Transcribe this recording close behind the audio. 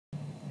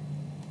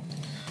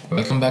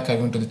Welcome back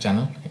again to the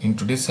channel. In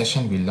today's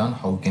session, we'll learn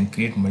how we can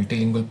create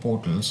multilingual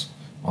portals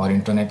or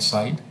intranet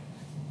site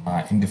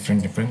in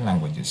different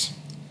languages.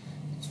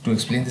 To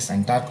explain this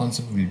entire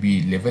concept, we'll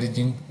be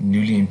leveraging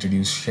newly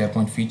introduced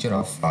SharePoint feature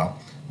of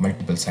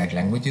multiple site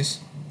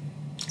languages.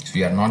 So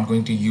we are not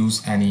going to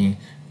use any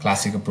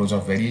classic approach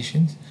of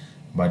variations,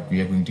 but we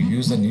are going to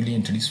use the newly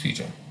introduced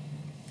feature.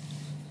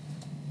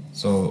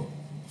 So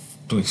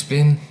to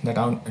explain that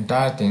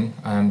entire thing,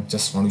 I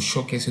just want to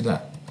showcase you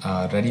the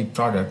ready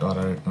product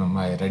or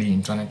my ready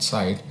intranet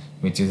site,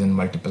 which is in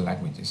multiple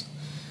languages.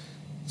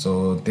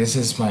 So this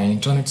is my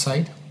intranet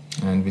site,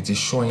 and which is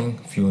showing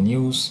few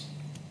news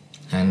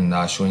and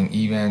showing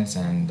events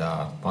and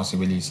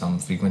possibly some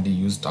frequently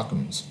used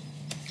documents.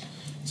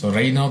 So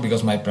right now,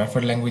 because my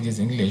preferred language is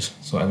English,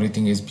 so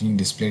everything is being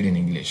displayed in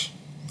English.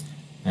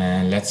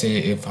 And let's say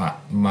if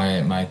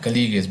my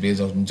colleague is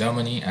based out in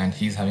Germany and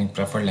he's having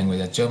preferred language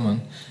as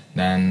German,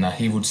 then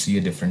he would see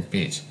a different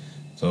page.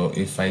 So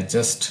if I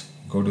just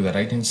go to the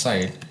right hand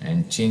side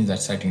and change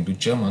that setting to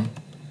German,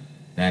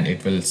 then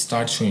it will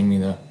start showing me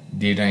the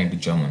data into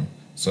German.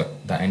 So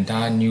the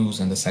entire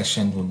news and the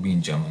section would be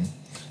in German.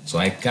 So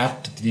I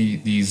kept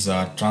these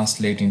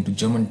translate into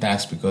German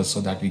tags because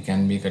so that we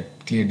can make a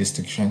clear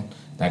distinction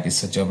that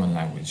is a German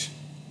language.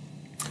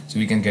 So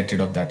we can get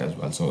rid of that as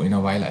well. So in a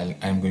while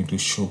I'm going to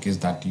showcase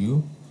that to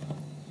you.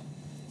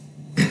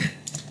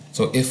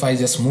 So if I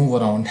just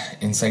move around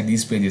inside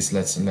these pages,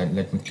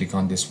 let me click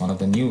on this one of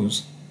the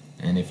news,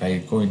 and if I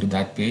go into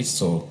that page,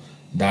 so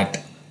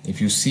that if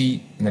you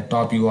see in the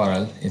top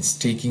URL, it's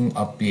taking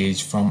a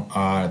page from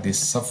this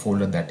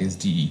subfolder that is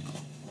DE,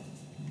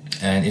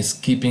 and it's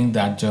keeping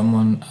that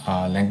German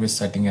language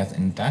setting as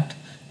intact.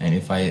 And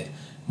if I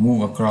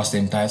move across the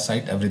entire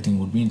site, everything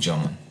would be in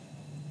German.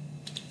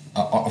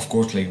 Of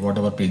course, like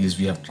whatever pages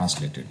we have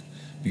translated,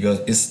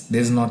 because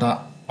there's not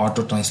a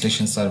auto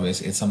translation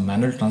service, it's a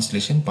manual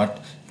translation,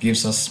 but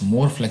gives us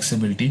more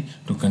flexibility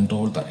to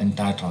control the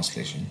entire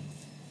translation.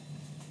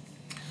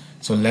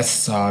 So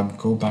let's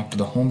go back to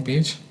the home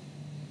page.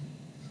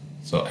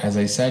 So as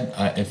I said,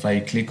 if I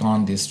click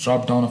on this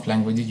drop down of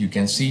languages, you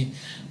can see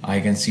I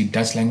can see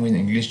Dutch language,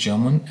 English,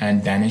 German,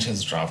 and Danish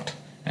as draft.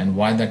 And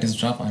why that is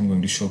draft, I'm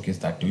going to showcase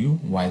that to you,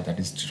 why that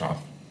is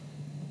draft.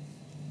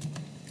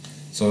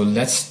 So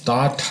let's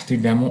start the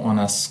demo on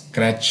a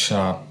scratch,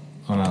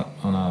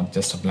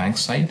 just a blank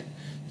site.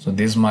 So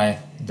this is my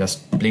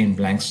just plain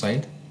blank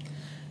site.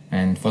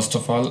 And first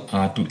of all,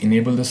 to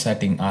enable the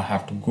setting, I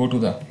have to go to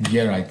the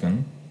gear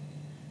icon,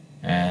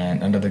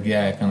 and under the gear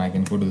icon I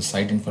can go to the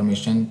site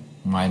information.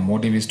 My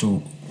motive is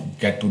to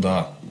get to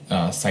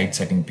the site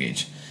setting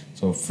page.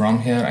 So from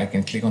here I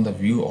can click on the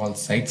view all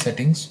site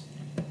settings,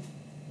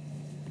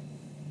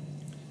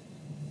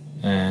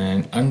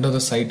 and under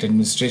the site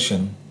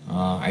administration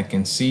I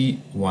can see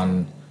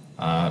one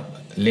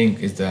link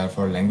is there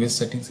for language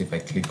settings. If I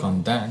click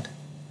on that,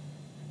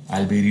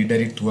 I'll be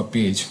redirected to a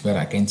page where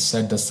I can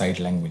set the site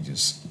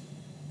languages.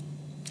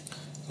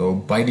 So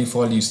by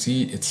default, you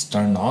see it's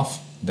turned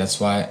off. That's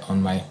why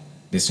on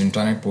this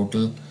intranet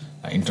portal,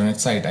 internet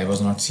site, I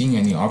was not seeing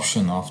any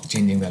option of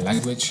changing the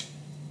language.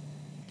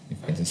 If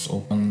I just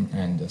open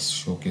and just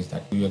showcase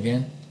that to you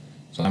again,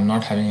 so I'm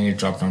not having any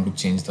drop down to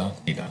change the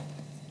data,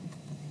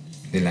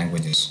 the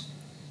languages.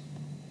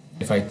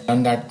 If I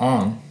turn that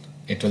on,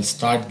 it will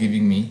start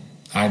giving me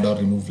add or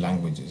remove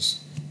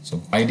languages. So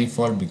by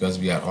default, because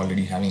we are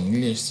already having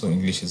English, so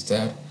English is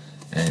there.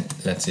 And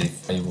let's say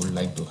if I would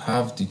like to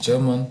have the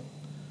German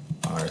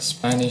or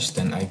Spanish,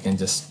 then I can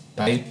just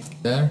type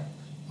there,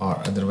 or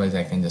otherwise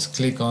I can just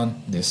click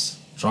on this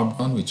drop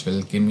down, which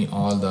will give me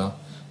all the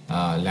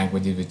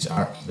languages which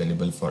are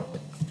available for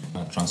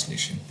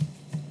translation.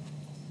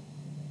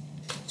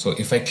 So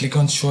if I click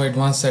on show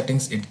advanced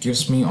settings, it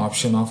gives me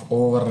option of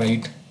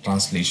overwrite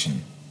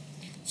translation.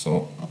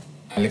 So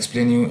I'll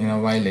explain you in a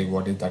while like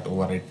what is that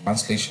overwrite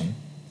translation.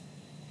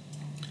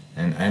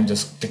 And I'm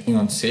just clicking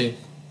on save.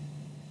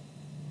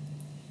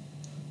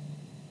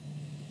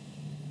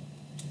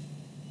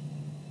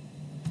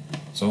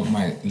 So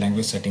my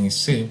language setting is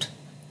saved,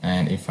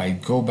 and if I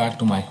go back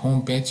to my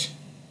home page,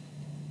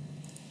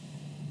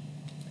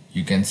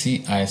 you can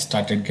see I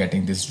started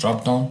getting this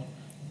drop down,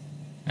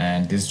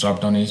 and this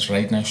drop down is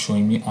right now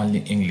showing me only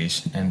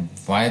English. And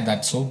why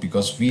that so?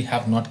 Because we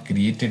have not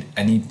created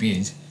any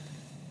page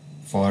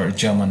for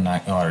German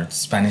or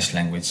Spanish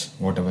language,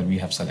 whatever we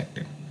have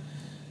selected.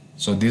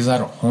 So these are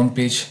home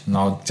page.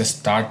 Now just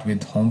start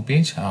with home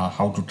page,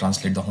 how to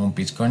translate the home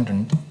page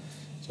content.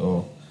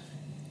 So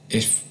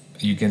if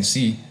you can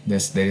see there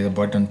is a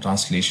button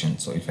translation.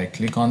 So if I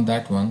click on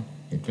that one,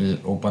 it will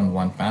open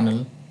one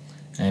panel,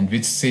 and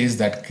which says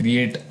that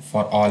create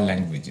for all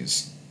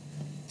languages,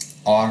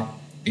 or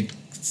it's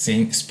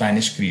saying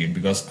Spanish create,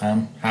 because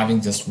I'm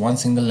having just one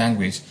single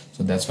language,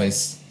 so that's why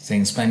it's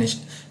saying Spanish.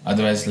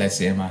 Otherwise, let's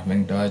say I'm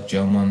having Dutch,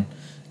 German,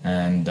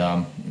 and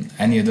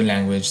any other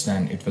language,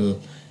 then it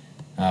will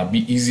be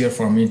easier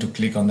for me to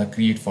click on the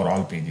create for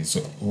all pages. So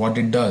what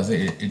it does,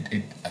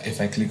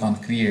 if I click on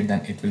create,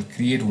 then it will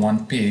create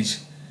one page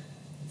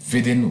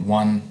within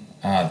one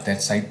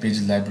that site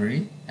pages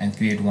library and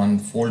create one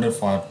folder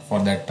for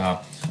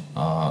that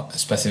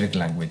specific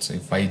language. So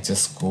if I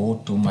just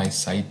go to my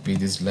site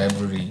pages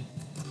library,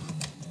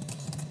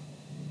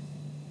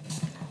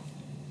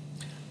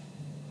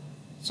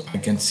 so I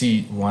can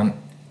see one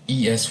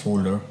ES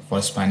folder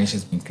for Spanish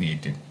has been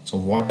created. So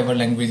whatever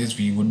languages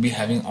we would be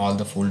having, all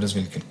the folders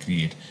will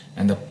create,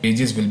 and the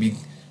pages will be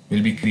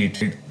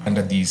created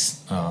under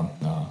these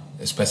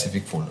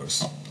specific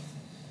folders.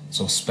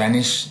 So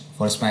Spanish,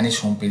 for Spanish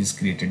homepage is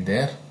created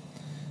there.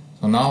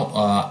 So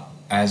now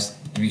as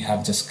we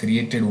have just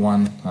created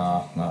one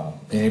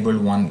enabled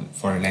one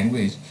for a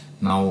language,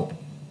 now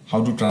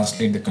how to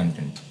translate the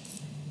content.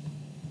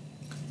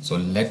 So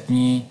let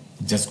me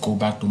just go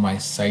back to my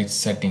site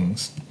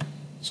settings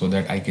so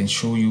that I can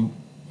show you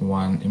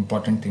one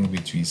important thing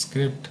which we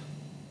script.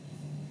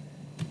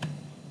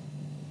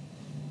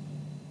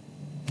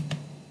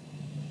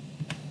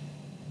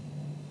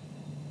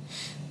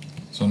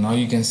 So now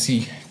you can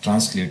see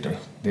translator.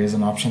 There is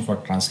an option for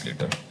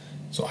translator.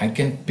 So I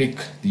can pick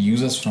the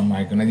users from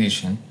my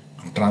organization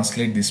to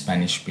translate the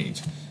Spanish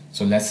page.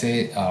 So let's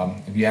say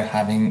we are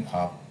having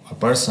a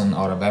person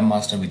or a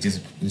webmaster which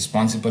is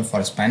responsible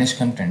for Spanish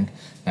content,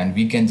 then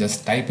we can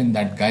just type in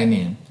that guy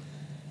name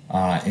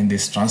in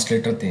this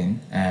translator thing,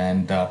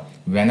 and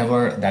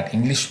whenever that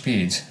English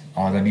page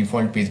or the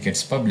default page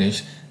gets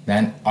published,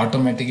 then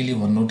automatically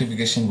one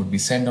notification would be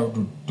sent out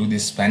to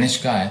this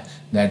Spanish guy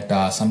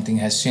that something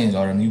has changed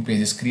or a new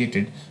page is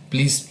created.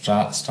 Please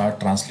start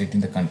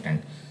translating the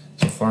content.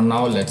 So for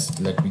now,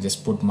 let me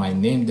just put my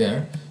name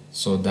there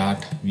so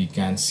that we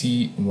can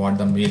see what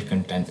the mail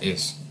content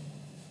is.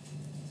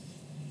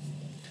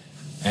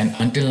 And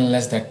until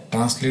unless that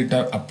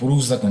translator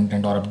approves the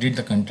content or update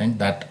the content,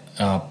 that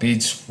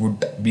page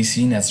would be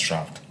seen as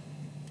draft.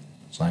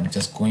 So I'm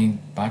just going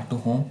back to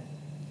home,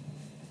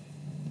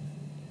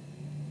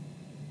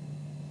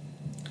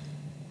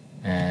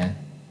 and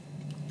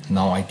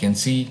now I can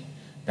see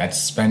that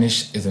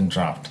Spanish is in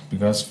draft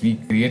because we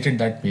created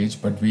that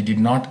page but we did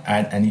not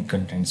add any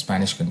content,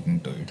 Spanish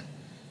content to it.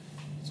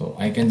 So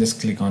I can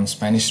just click on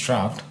Spanish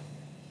draft,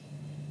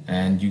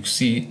 and you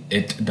see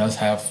it does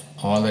have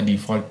all the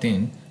default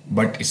thing,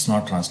 but it's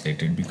not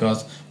translated.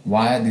 Because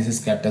why this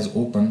is kept as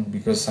open?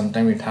 Because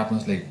sometimes it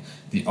happens like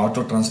the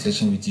auto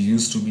translation which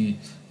used to be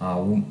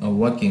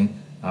working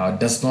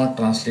does not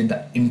translate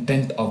the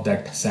intent of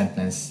that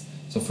sentence.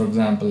 So for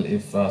example,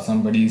 if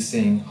somebody is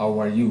saying how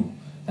are you,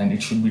 and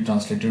it should be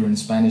translated in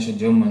Spanish or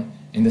German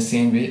in the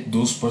same way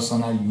those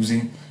person are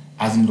using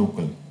as in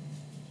local.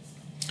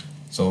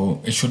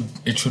 So it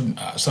should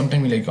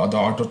sometimes like the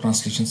auto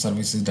translation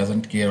services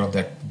doesn't care of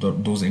that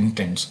those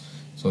intents.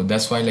 So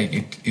that's why like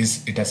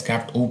it has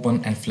kept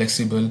open and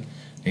flexible,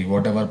 like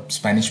whatever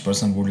Spanish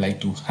person would like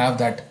to have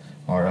that,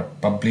 or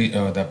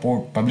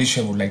the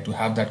publisher would like to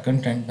have that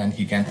content, then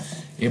he can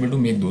able to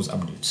make those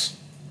updates.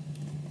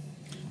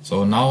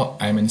 So now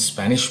I'm in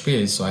Spanish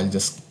page, so I'll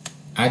just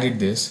edit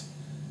this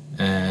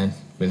and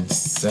we'll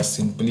just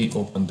simply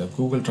open the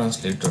Google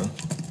Translator,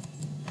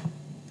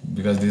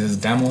 because this is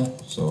demo,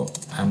 so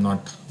I'm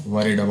not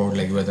worried about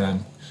like whether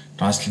I'm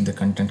translating the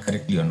content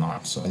correctly or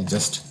not. So I'll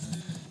just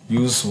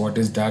use what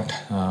is that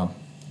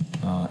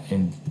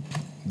in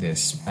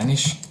this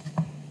Spanish,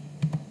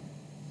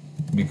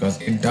 because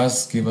it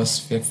does give us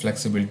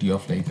flexibility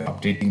of like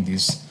updating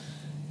these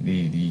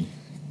the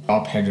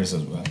top headers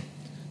as well.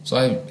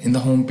 So in the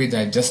home page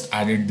I just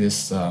added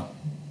this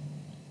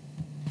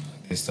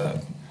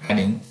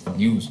heading for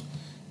news,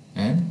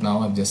 and now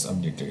I've just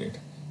updated it.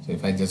 So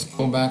if I just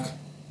go back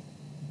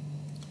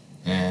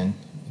and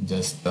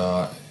just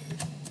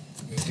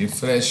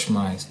refresh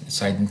my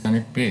site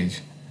internet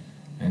page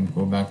and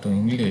go back to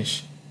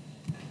English,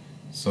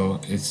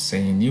 so it's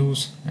saying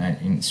news, and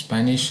in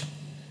Spanish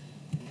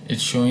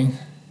it's showing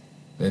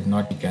that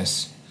not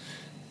cast.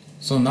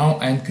 So now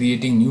I'm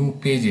creating new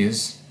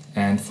pages,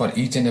 and for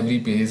each and every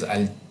page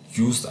I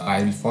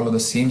will follow the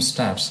same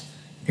steps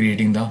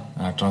creating the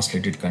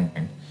translated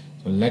content.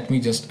 So let me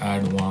just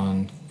add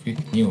one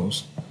quick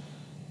news.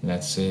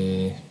 Let's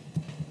say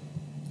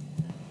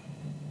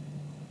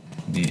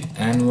the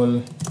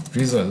annual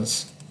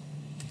results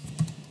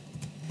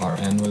or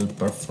annual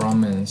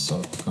performance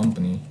of the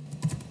company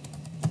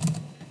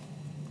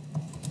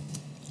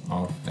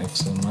of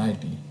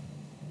XMIT.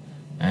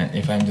 And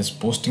if I'm just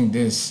posting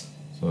this,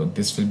 so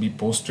this will be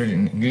posted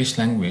in English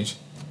language,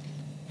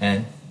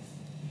 and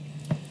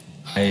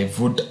I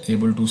would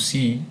able to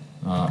see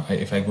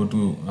if I go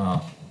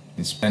to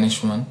the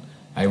Spanish one,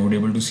 I would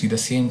able to see the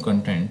same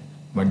content,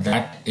 but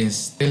that is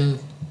still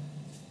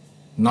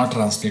not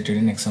translated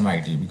in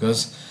XMIT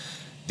because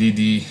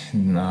the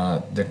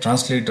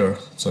translator.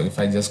 So if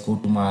I just go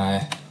to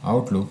my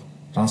Outlook,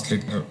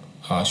 translator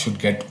should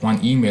get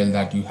one email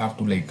that you have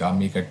to like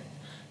make a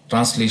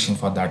translation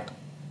for that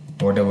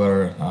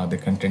whatever the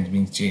content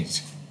being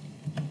changed.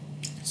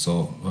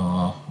 So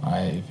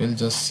I will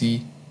just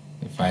see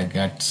if I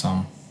get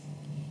some.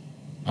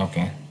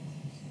 Okay,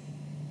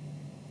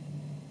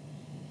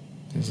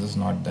 this is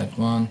not that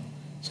one,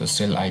 so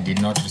still I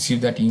did not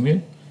receive that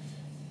email.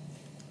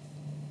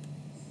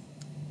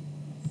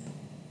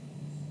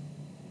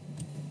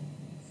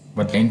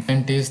 but the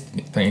intent is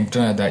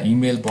the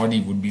email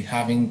body would be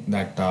having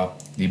that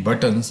the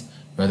buttons,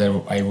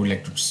 whether I would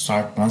like to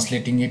start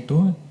translating it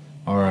to,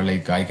 or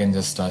like I can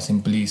just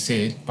simply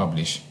say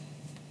publish.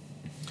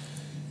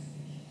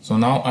 So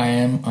now I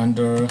am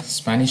under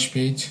Spanish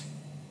page.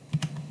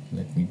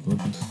 Let me go to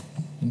the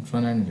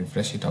intranet and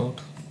refresh it out.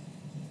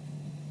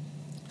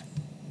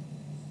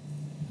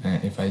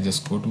 And if I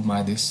just go to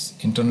my this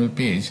internal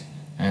page,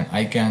 and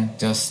I can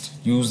just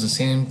use the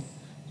same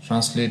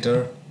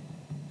translator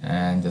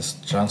and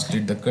just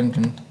translate the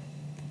content,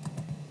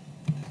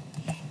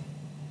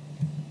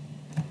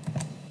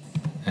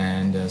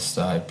 and just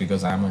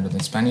because I'm under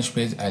the Spanish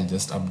page, I'll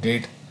just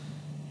update.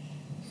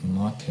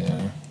 Not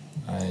here,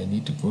 I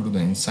need to go to the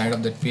inside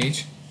of that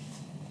page,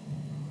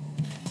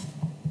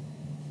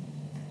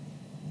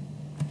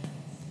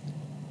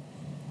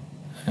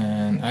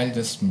 and I'll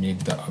just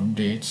make the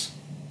updates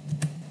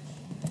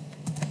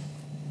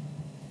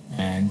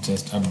and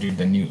just update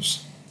the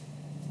news.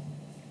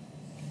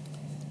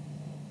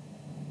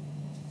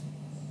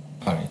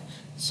 Alright,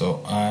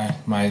 so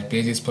my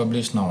page is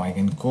published. Now I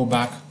can go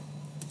back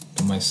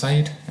to my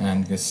site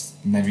and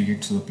just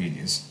navigate to the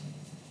pages.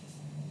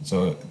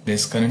 So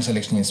this current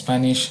selection is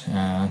Spanish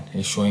and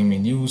is showing me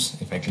news.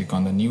 If I click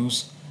on the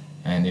news,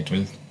 and it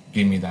will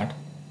give me that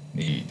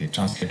the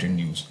translated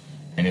news.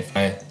 And if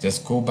I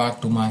just go back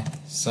to my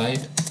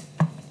site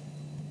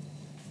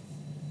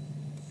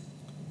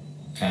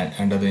and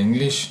under the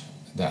English,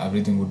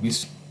 everything would be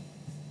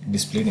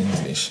displayed in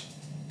English.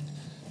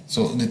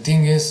 So the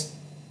thing is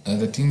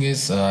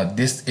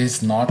this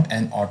is not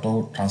an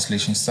auto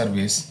translation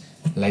service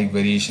like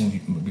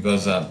variation,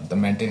 because the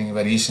maintaining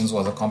variations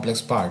was a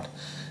complex part.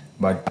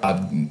 But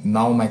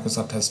now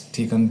Microsoft has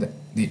taken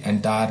the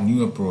entire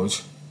new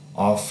approach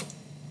of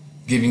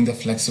giving the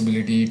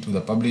flexibility to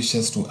the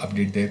publishers to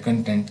update their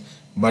content.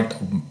 But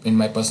in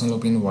my personal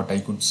opinion, what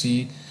I could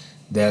see,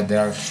 there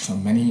are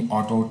many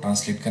auto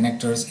translate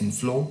connectors in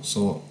Flow,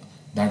 so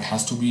that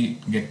has to be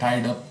get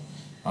tied up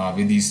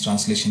with these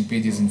translation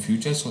pages in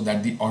future, so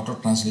that the auto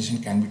translation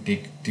can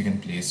be taken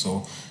place.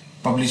 So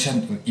publisher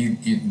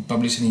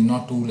need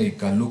not to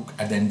like look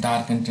at the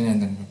entire content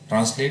and then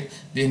translate.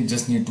 They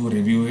just need to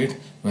review it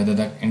whether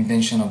the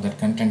intention of that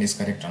content is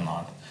correct or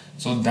not.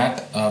 So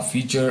that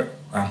feature,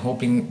 I'm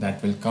hoping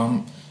that will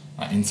come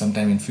in some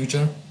time in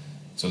future.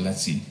 So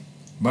let's see.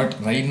 But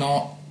right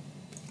now,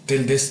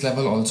 till this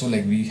level also,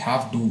 like we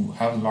have to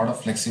have a lot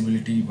of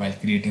flexibility while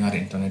creating our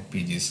internet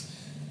pages.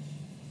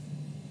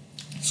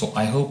 So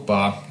I hope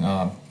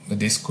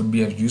this could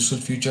be a useful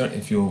feature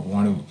if you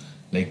want to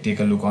like take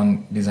a look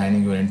on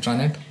designing your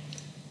intranet,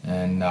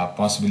 and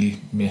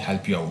possibly may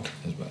help you out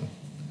as well.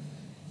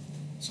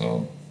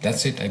 So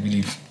that's it, I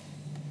believe.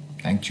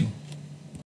 Thank you.